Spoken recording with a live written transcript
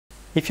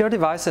If your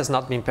device has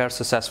not been paired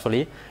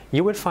successfully,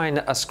 you will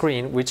find a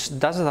screen which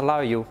doesn't allow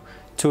you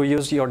to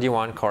use your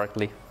D1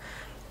 correctly.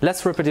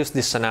 Let's reproduce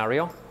this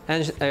scenario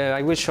and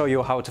I will show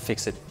you how to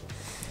fix it.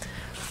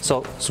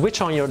 So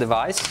switch on your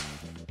device.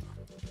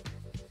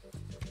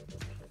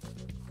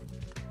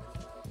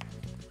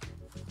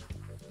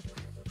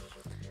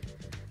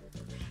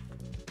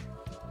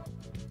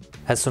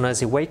 As soon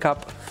as you wake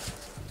up,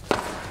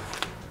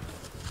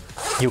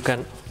 you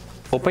can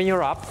open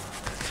your app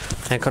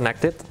and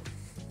connect it.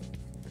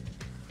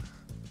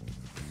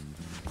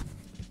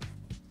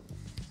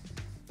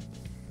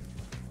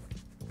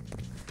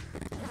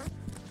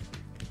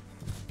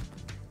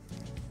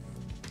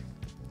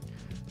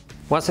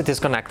 Once it is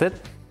connected,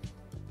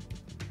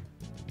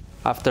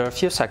 after a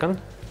few seconds,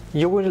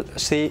 you will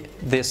see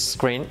this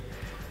screen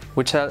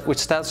which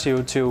tells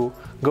you to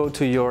go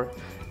to your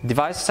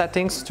device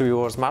settings, to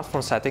your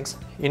smartphone settings,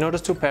 in order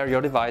to pair your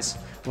device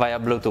via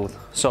Bluetooth.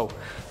 So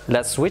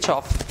let's switch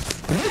off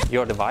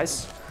your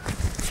device.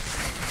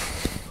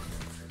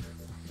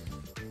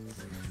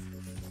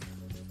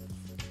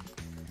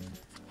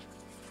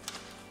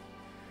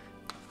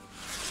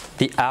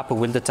 The app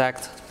will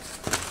detect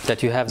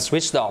that you have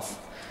switched off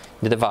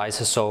the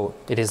device, so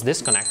it is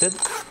disconnected.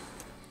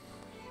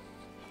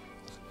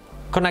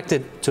 Connect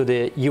it to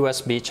the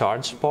USB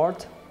charge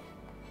port.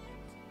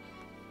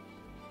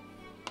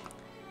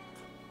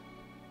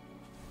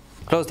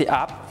 Close the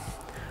app,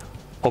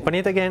 open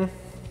it again.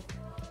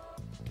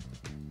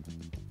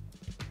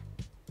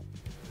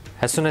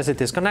 As soon as it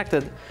is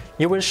connected,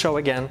 you will show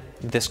again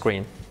this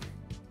screen.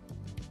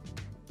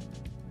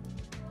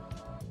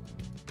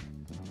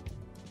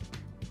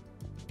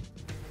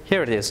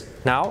 Here it is.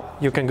 Now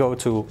you can go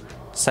to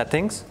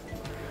Settings,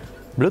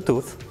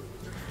 Bluetooth.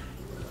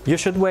 You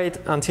should wait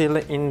until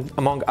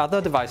among other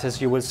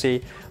devices you will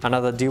see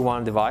another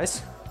D1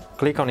 device.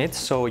 Click on it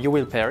so you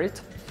will pair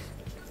it.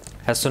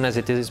 As soon as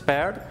it is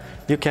paired,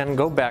 you can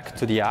go back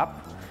to the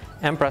app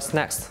and press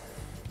Next.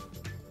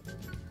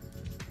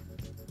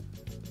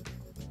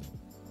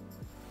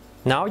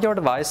 Now your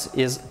device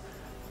is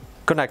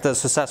connected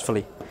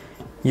successfully.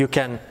 You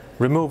can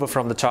remove it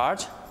from the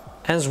charge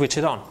and switch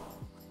it on.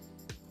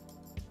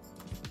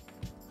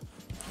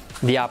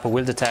 The app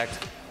will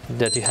detect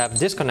that you have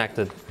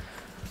disconnected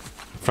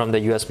from the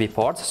USB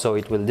port, so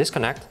it will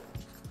disconnect.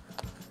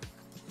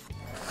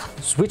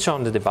 Switch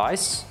on the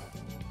device.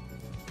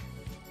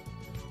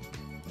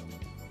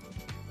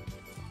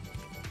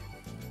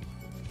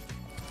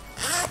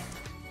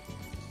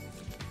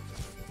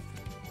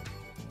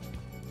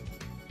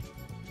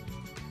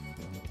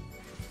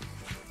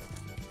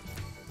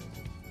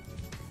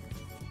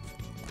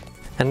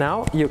 And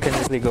now you can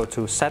easily go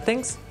to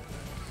Settings,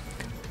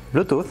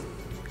 Bluetooth,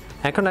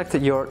 and connect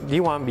your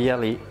D1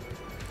 BLE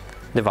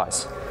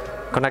device.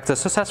 Connected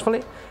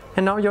successfully,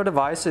 and now your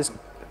device is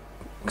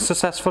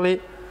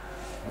successfully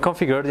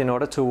configured in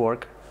order to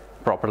work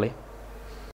properly.